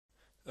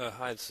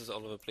Hi, this is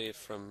Oliver Blair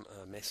from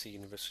Massey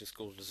University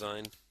School of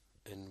Design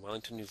in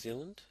Wellington, New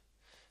Zealand.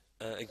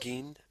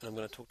 Again, and I'm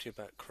going to talk to you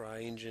about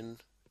CryEngine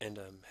and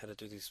how to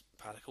do these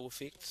particle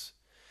effects.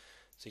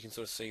 So you can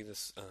sort of see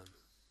this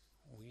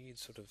weird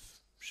sort of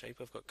shape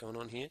I've got going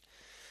on here.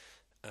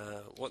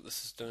 What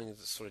this is doing is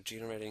it's sort of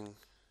generating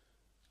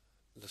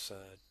this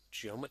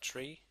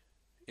geometry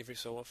every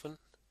so often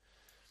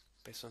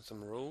based on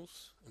some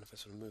rules, and if I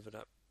sort of move it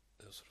up,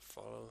 it'll sort of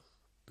follow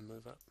and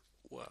move up.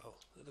 Wow,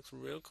 that looks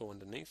real cool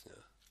underneath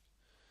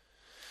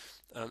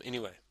now.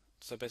 Anyway,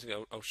 so basically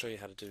I'll show you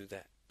how to do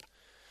that.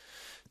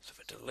 So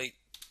if I delete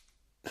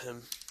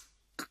him,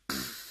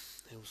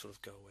 he will sort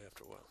of go away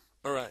after a while.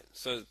 Alright,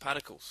 so the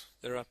particles,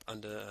 they're up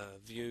under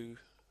View,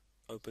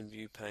 Open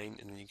View pane,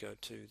 and then you go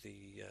to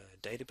the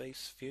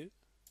Database view.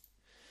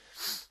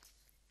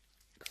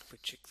 If we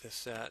check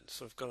this out, it's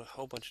sort of got a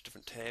whole bunch of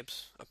different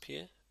tabs up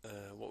here.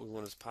 What we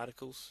want is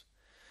particles,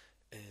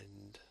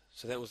 and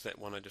so that was that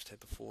one I just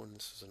had before, and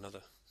this is another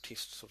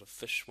test sort of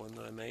fish one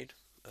that I made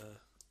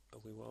a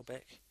wee while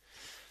back.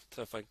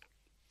 So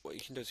what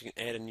you can do is you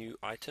can add a new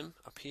item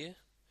up here.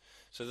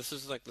 So this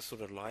is like the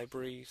sort of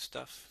library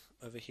stuff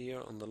over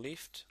here on the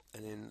left,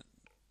 and then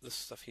this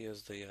stuff here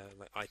is the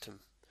like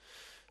item.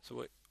 So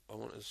what I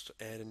want is to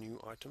add a new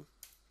item,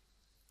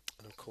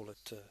 and I'll call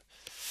it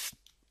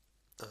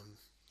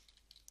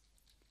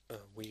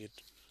weird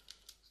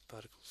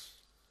particles.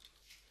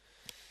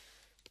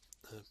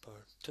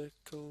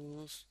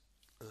 Particles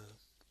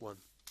 1.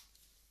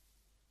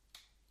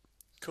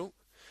 Cool.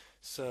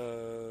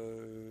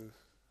 So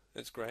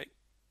that's great.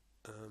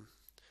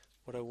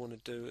 What I want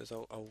to do is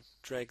I'll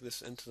drag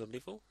this into the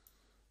level,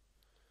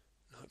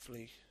 and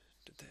hopefully,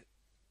 did that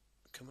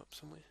come up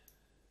somewhere?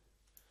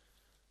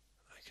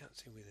 I can't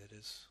see where that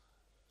is.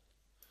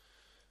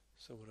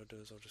 So what I'll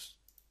do is I'll just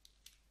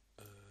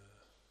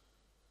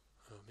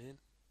oh man,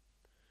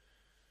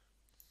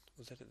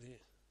 was that it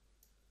there?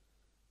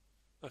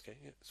 Okay,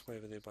 yeah, it's way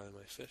over there by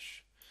my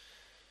fish.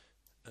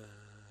 I'll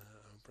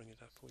bring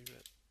it up a wee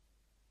bit.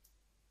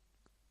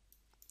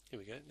 Here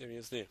we go, there he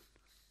is there.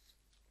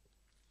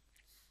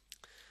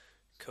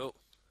 Cool.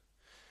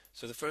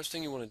 So the first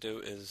thing you want to do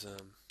is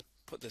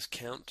put this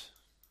count,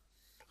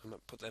 I'm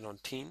going to put that on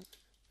 10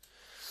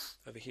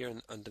 over here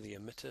under the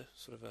emitter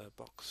sort of a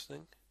box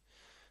thing,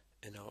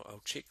 and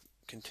I'll check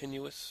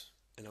continuous,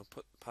 and I'll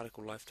put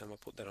particle lifetime, I'll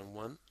put that on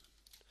 1.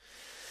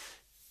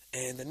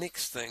 And the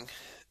next thing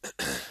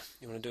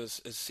you want to do is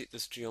set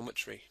this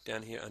geometry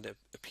down here under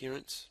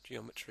Appearance,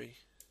 Geometry.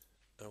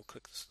 I'll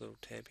click this little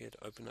tab here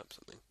to open up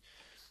something.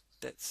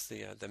 That's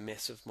the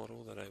massive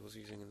model that I was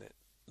using in that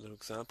little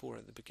example right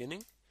at the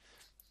beginning.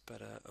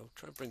 But I'll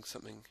try to bring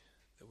something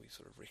that we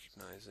sort of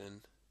recognize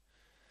in.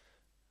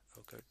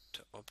 I'll go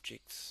to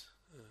Objects.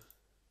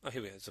 Oh,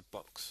 here we go, it's a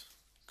box.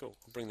 Cool,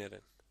 I'll bring that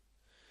in.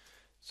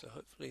 So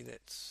hopefully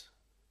is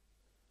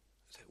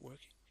that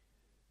working?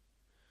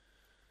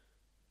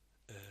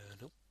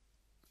 Nope.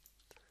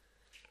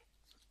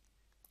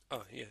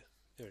 Oh yeah,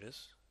 there it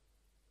is.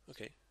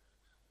 Okay.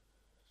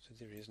 So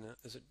there he is now.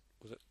 Was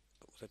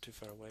that too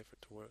far away for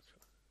it to work?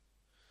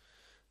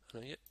 Oh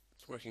no, yeah,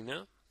 it's working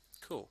now.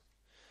 Cool.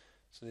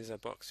 So there's our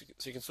box.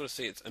 So you can sort of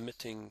see it's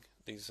emitting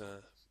these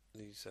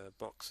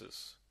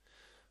boxes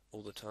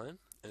all the time,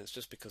 and it's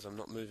just because I'm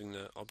not moving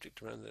the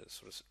object around that it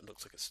sort of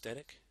looks like it's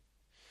static.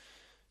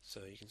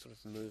 So you can sort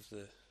of move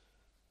the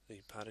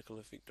particle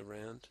effect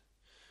around,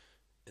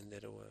 and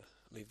that'll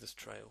leave this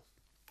trail.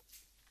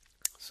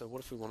 So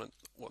what if we want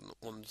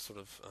to sort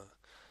of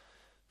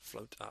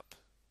float up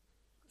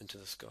into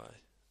the sky?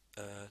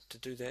 To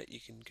do that, you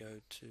can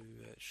go to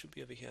it should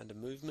be over here under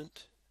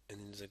Movement, and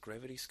then there's a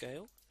gravity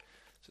scale.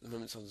 So at the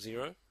moment it's on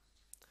 0.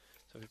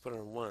 So if we put it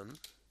on 1,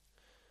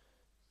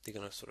 they're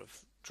going to sort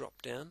of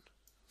drop down,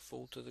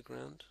 fall to the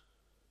ground.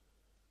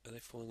 Are they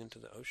falling into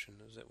the ocean?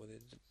 Is that where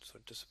they're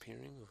sort of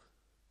disappearing? Or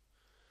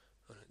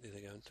oh, no, there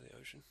they go into the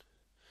ocean.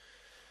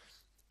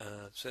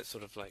 So that's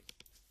sort of like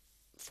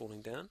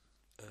falling down.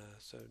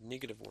 So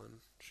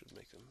 -1 should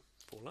make them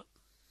fall up,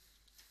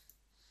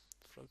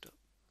 float up.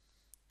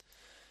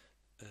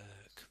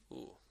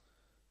 Cool.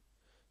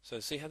 So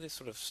see how they're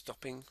sort of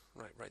stopping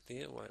right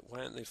there? Why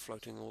aren't they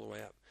floating all the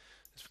way up?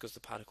 It's because the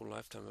particle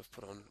lifetime I've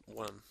put on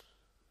 1.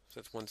 So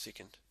it's 1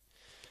 second.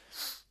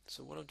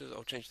 So what I'll do is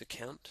I'll change the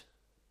count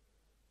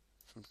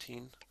from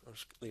 10. I'll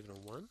just leave it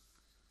on 1.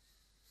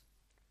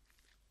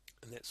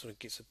 And that sort of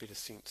gets a better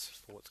sense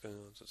for what's going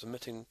on. So it's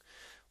emitting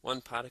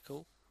 1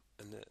 particle,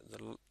 and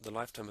the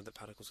lifetime of the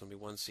particle is going to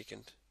be 1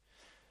 second.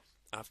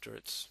 After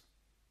it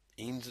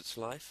ends its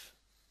life,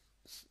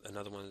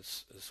 another one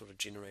is sort of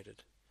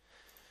generated.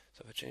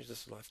 So if I change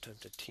this lifetime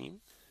to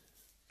 10,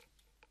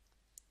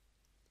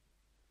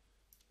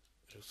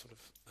 it'll sort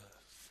of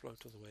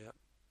float all the way up.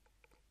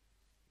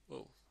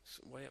 Whoa, it's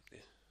way up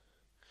there.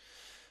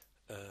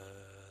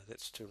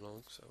 That's too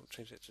long, so I'll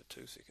change that to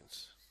 2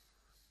 seconds.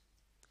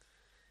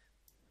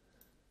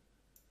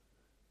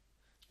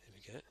 There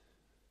we go.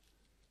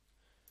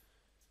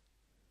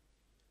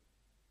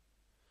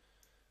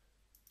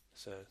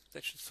 So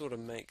that should sort of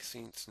make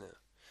sense now.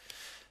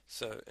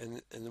 So,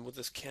 and then with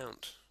this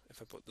count,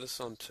 if I put this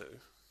on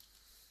 2,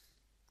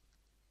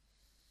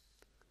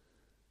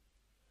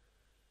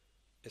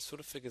 it sort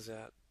of figures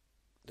out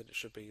that it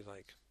should be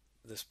like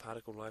this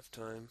particle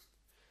lifetime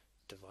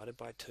divided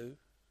by 2,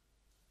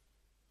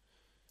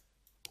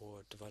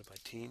 or divided by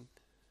 10, and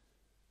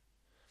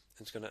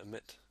it's going to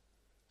emit.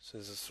 So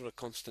there's a sort of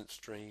constant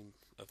stream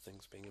of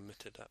things being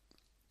emitted up.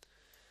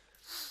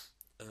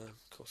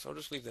 Cool, so I'll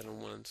just leave that on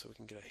 1 so we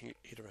can get our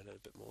head around it a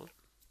bit more.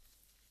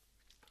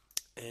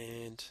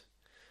 And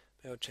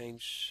maybe I'll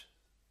change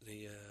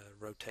the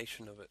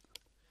rotation of it.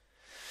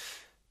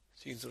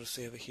 So you can sort of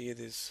see over here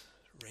there's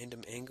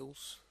random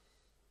angles,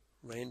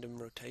 random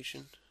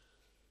rotation.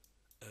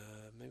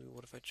 Maybe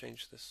what if I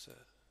change this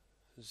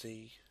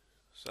Z?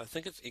 So I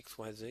think it's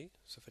XYZ,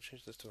 so if I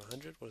change this to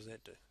 100, what does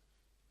that do?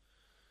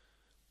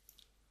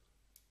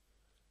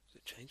 Does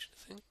it change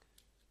anything?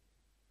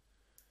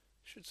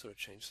 Should sort of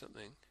change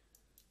something.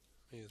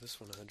 Maybe this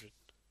one 100.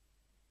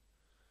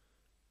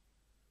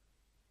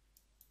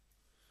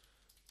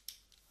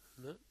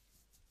 No?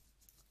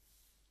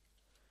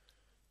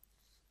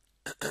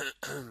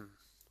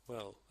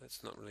 Well,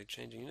 that's not really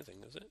changing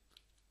anything, is it?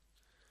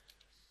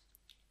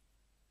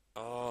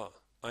 Oh,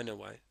 I know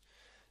why.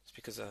 It's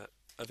because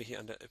over here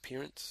under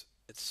appearance,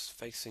 it's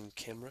facing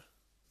camera.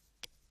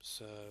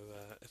 So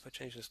if I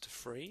change this to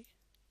free,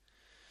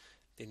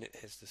 then it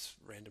has this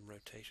random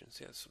rotation.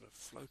 See how it's sort of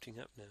floating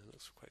up now. It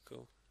looks quite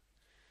cool.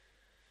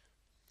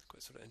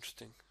 Quite sort of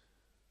interesting.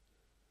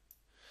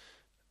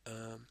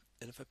 And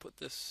if I put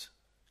this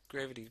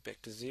gravity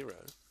back to 0,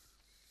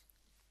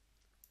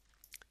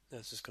 now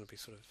it's just going to be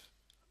sort of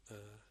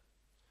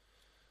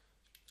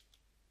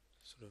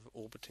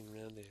orbiting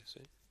around there,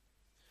 see?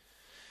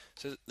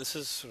 So this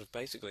is sort of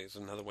basically is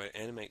another way to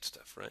animate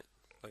stuff, right?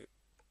 Like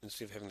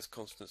instead of having this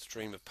constant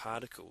stream of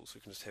particles,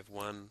 we can just have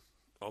one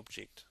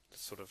object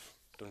that's sort of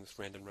doing this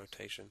random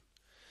rotation.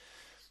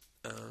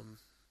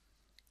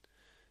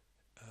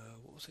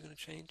 What was I going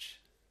to change?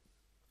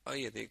 Oh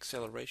yeah, the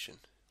acceleration.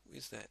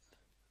 Where's that?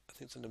 I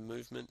think it's under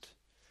movement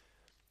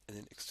and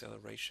then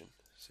acceleration.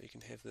 So you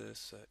can have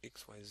this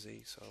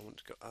XYZ, so I want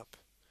to go up,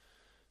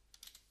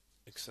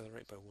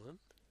 accelerate by 1.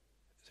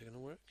 Is that going to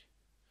work?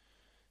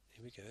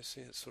 Here we go,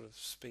 see it sort of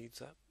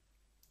speeds up.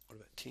 What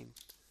about 10?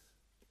 Sort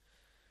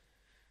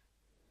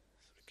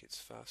of gets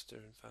faster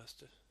and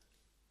faster.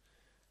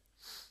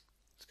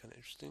 It's kind of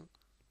interesting.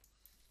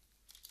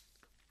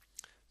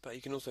 But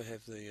you can also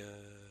have the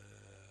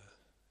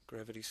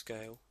gravity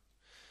scale.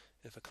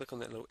 If I click on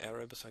that little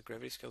arrow beside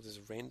gravity scale, there's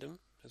a random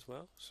as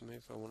well. So maybe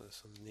if I want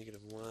this on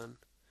 -1,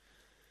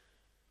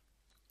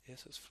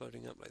 yes, it's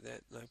floating up like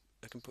that. And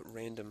I can put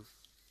random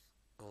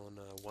on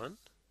 1.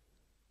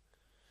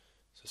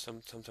 So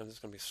sometimes it's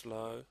going to be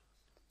slow,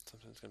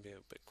 sometimes it's going to be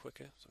a bit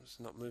quicker, so it's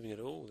not moving at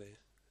all there.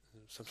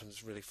 And sometimes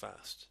it's really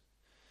fast.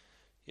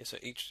 Yeah, so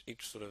each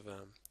sort of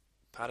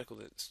particle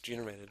that's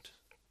generated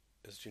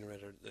is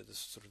generated at this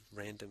sort of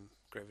random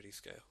gravity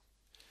scale.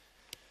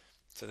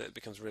 So that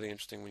becomes really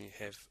interesting when you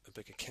have a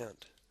bigger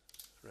count,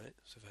 right?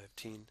 So if I have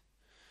 10,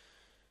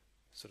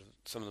 sort of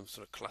some of them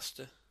sort of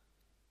cluster,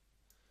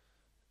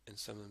 and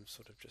some of them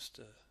sort of just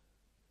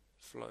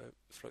float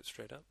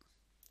straight up.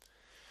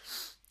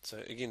 So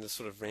again, this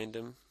sort of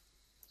random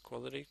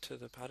quality to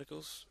the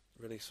particles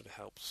really sort of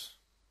helps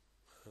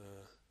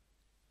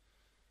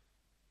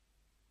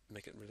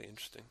make it really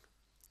interesting.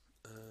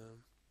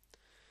 And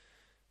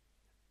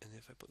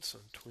if I put this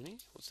on 20,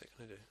 what's that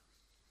going to do?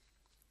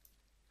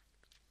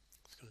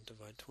 It's going to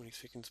divide 20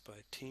 seconds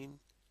by 10.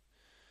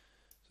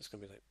 So it's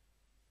going to be like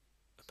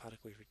a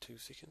particle every 2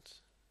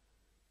 seconds.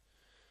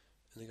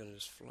 And they're going to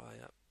just fly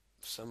up.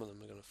 Some of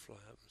them are going to fly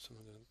up, and some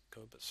are going to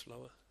go a bit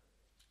slower.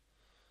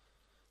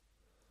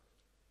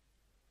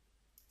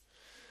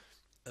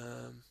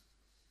 So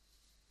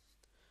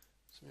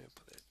maybe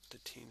I'll put that to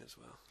 10 as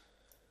well.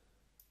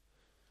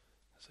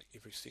 It's like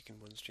every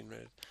second one's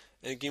generated.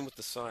 And again with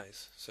the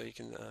size, so you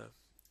can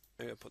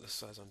maybe I'll put the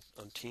size on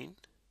 10.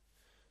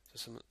 So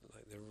some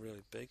like they're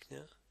really big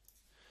now.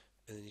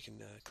 And then you can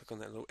click on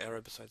that little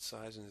arrow beside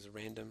size, and there's a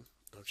random.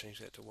 And I'll change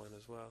that to 1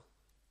 as well.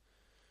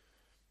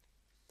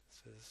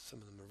 So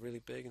some of them are really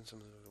big, and some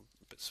of them are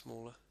a bit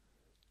smaller.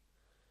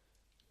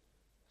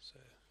 So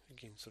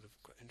again, sort of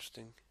quite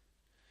interesting.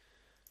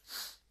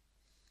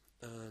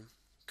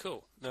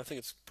 Cool. Now I think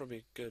it's probably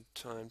a good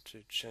time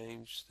to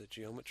change the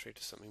geometry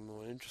to something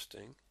more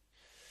interesting.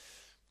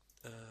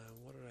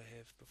 What did I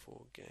have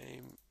before?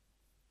 Game,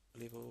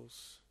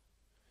 levels.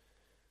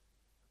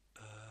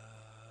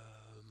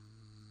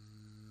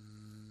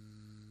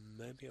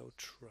 Maybe I'll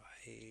try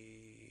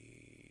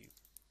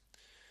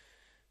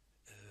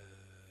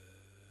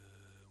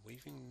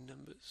weaving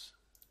numbers.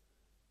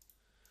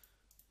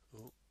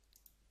 Oh,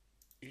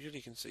 usually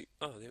you can see.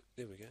 Oh,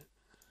 there we go.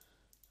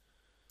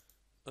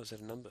 Oh, is that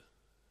a number?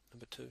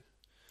 Number 2.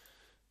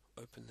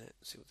 Open that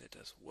and see what that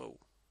does. Whoa.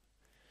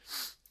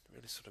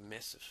 Really sort of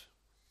massive.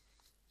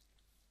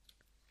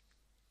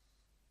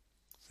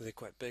 So they're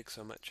quite big,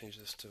 so I might change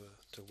this to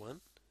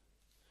 1.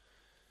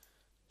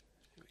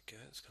 There we go,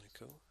 it's kind of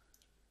cool.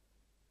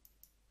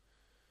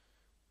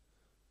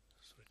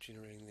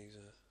 generating these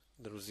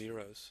little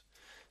zeros.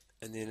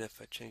 And then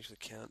if I change the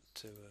count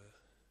to,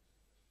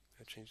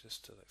 I change this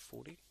to like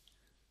 40.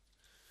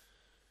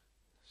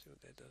 See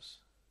what that does.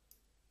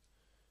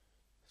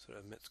 Sort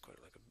of emits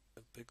quite like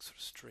a big sort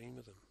of stream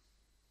of them.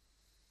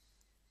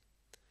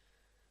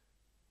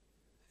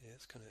 Yeah,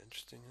 it's kind of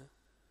interesting, huh?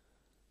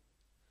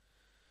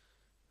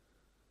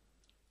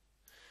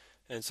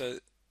 And so,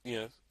 you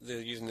know,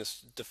 they're using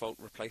this default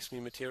replace me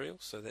material,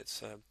 so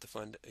that's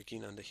defined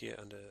again under here,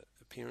 under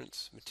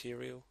appearance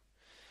material.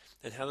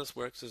 And how this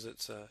works is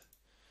it's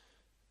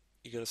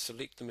you got to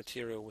select the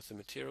material with the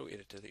material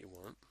editor that you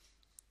want.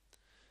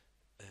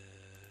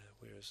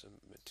 Where is the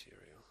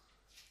material?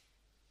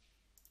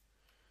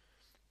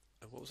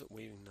 What was it?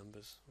 Weaving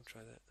numbers. We'll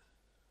try that.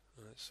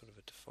 Oh, that's sort of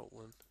a default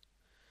one.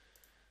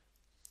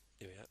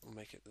 There we are. We'll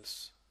make it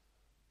this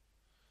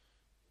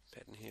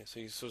pattern here. So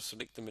you sort of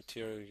select the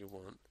material you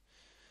want,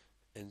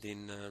 and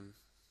then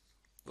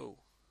oh,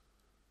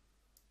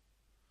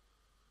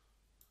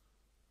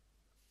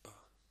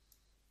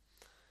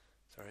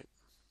 sorry.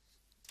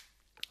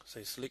 So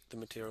you select the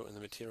material in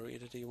the material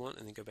editor you want,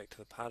 and then go back to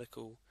the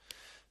particle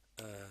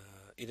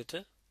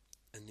editor,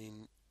 and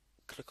then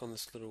click on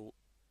this little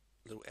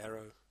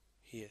arrow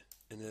here,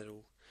 and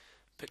it'll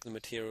pick the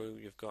material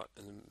you've got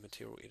in the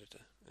material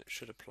editor. It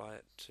should apply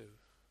it to,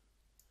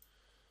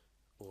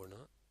 or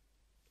not.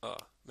 Oh,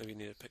 maybe you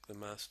need to pick the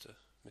master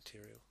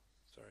material.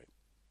 Sorry.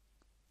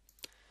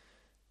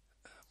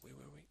 Where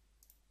were we?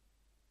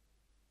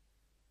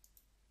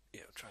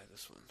 Yeah, I'll try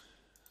this one.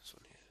 This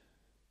one here.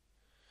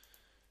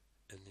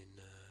 And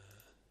then,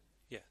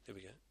 yeah, there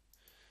we go.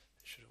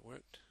 It should have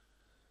worked.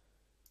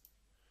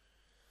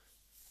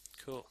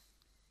 Cool.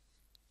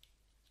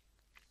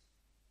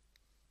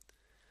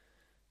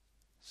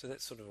 So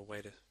that's sort of a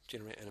way to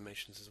generate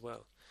animations as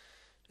well.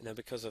 And now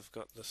because I've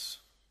got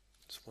this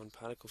one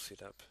particle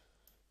set up,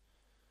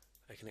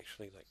 I can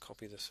actually like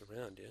copy this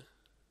around, yeah?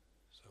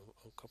 So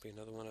I'll copy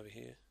another one over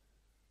here.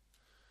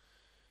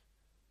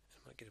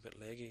 It might get a bit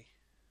laggy,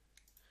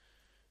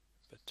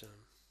 but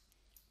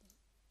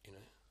you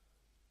know,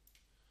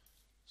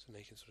 so now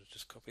you can sort of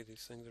just copy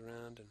these things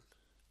around, and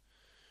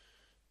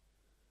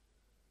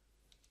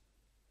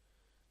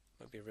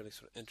might be a really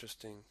sort of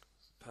interesting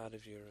part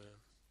of your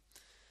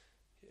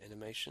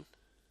animation.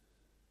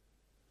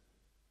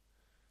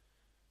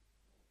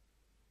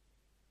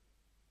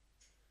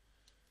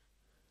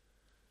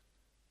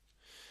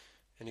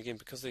 And again,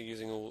 because they're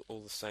using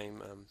all the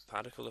same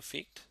particle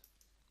effect,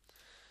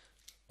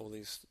 all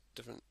these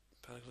different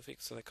particle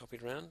effects that I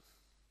copied around,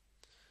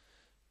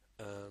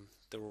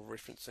 they're all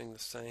referencing the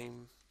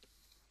same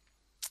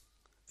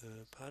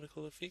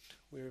particle effect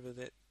wherever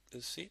that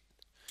is set.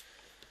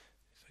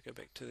 If I go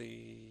back to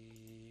the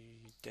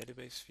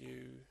database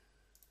view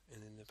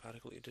and then the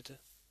particle editor,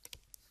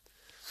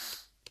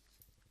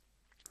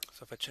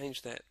 so if I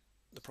change that,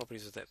 the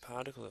properties of that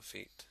particle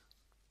effect,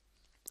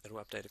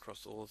 it'll update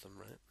across all of them,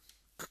 right?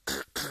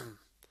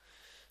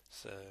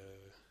 So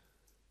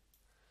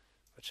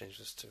if I change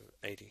this to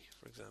 80,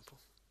 for example,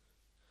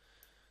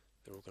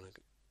 they're all going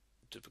to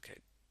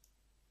duplicate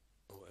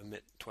or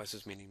emit twice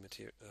as many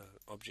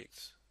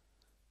objects.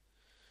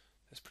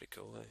 That's pretty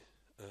cool,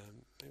 eh?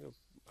 Maybe I'll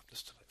up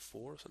this to like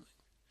 4 or something.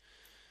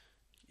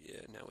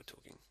 Yeah, now we're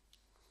talking.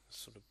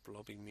 Sort of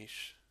blobby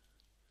mesh.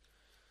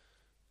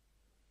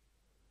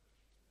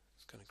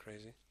 It's kind of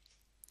crazy.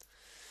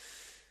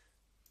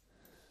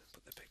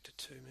 Put that back to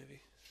 2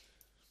 maybe.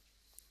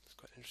 It's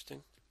quite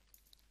interesting.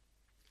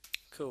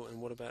 Cool,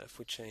 and what about if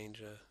we change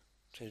the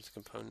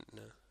component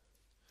now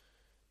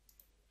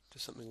to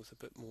something with a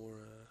bit more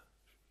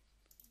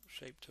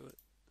shape to it?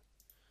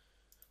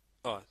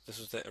 Oh, this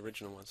was that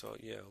original one, so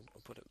yeah,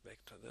 I'll put it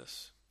back to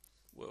this.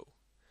 Whoa,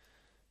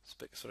 it's a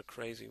bit sort of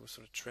crazy. We're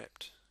sort of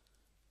trapped.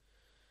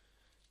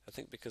 I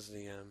think because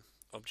the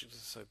objects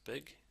are so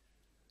big,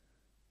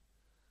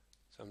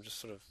 so I'm just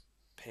sort of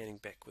panning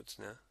backwards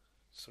now,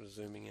 sort of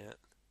zooming out.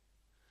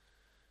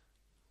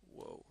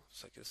 Whoa,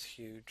 it's like this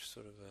huge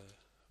sort of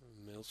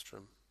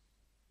maelstrom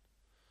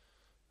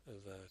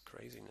of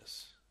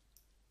craziness.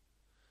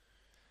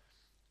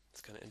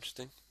 It's kind of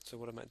interesting. So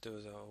what I might do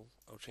is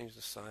I'll change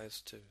the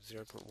size to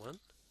 0.1.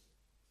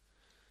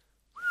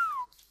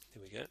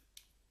 There we go.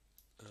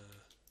 If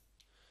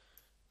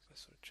I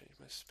sort of change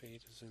my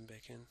speed and zoom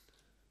back in.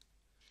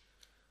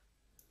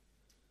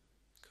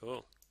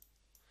 Cool.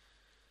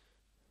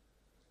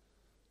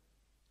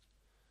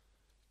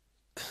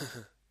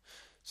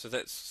 So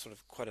that's sort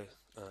of quite a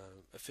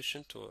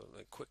efficient or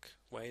a quick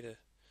way to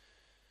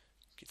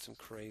get some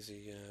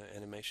crazy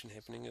animation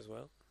happening as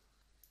well.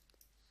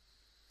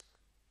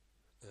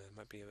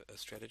 Might be a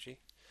strategy.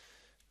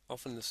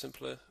 Often the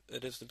simpler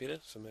it is, the better.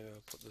 So maybe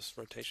I'll put this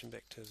rotation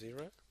back to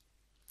 0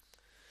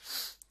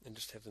 and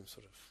just have them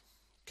sort of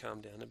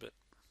calm down a bit.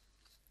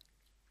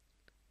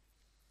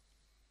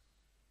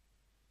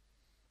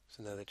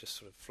 So now they're just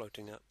sort of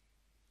floating up.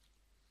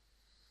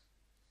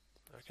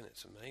 I reckon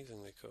it's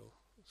amazingly cool.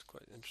 It's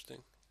quite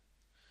interesting.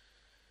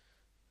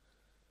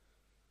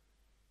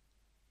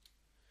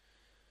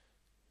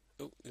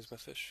 Oh, there's my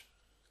fish.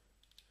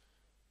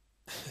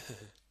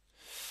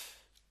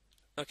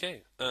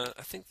 Okay,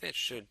 I think that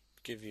should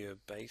give you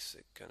a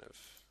basic kind of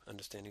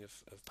understanding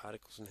of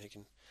particles, and how you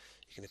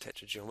can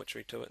attach a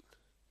geometry to it,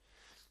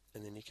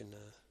 and then you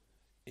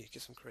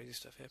get some crazy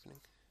stuff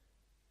happening.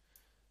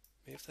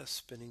 Maybe if they're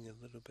spinning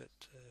a little bit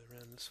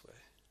around this way.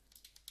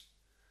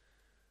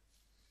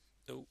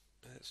 Oh,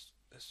 that's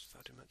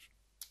far too much.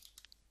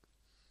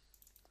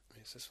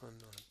 Is this one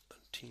on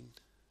 10?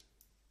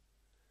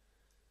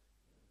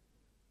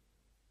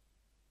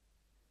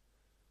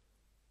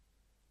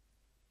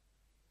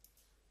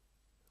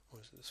 Or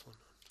is it this one?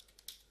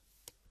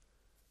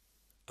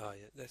 Oh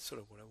yeah, that's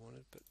sort of what I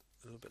wanted, but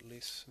a little bit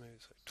less. Maybe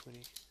it's like 20.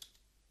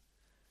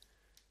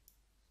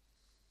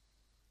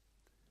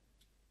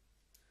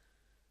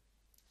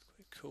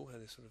 Quite cool how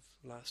they're sort of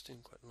lasting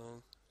quite a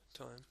long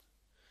time.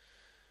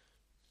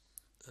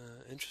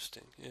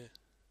 Interesting, yeah.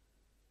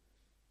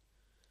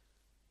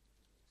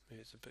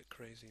 Maybe it's a bit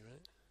crazy,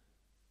 right?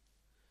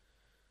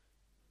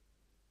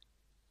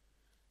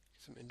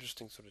 Some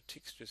interesting sort of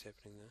textures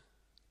happening there.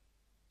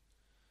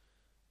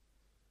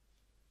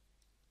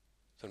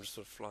 So I'm just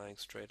sort of flying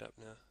straight up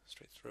now,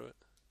 straight through it.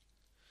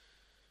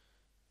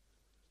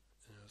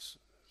 And I was,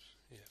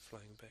 yeah,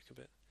 flying back a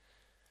bit.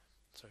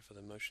 Sorry for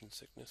the motion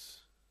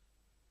sickness.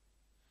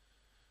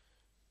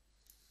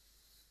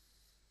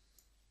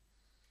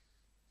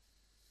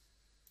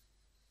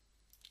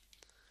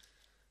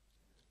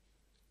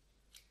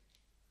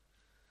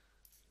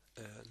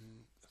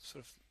 I've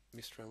sort of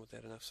messed around with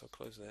that enough, so I'll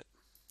close that.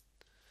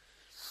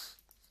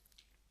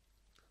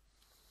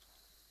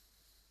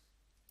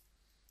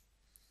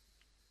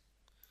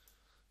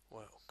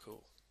 Wow,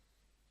 cool.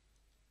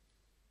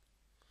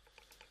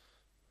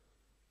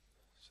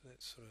 So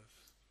that's sort of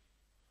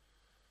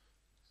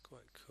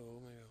quite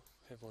cool. Maybe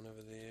I'll have one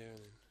over there,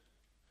 and then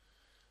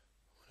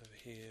one over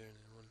here, and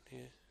then one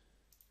here.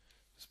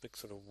 This big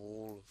sort of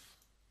wall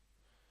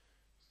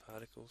of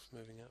particles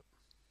moving up.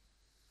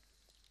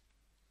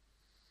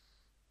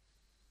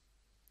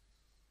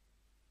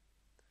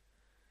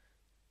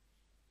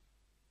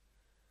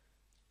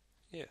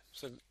 Yeah,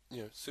 so,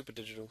 super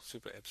digital,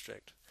 super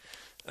abstract.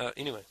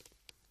 Anyway,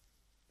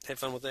 have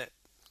fun with that.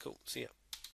 Cool, see ya.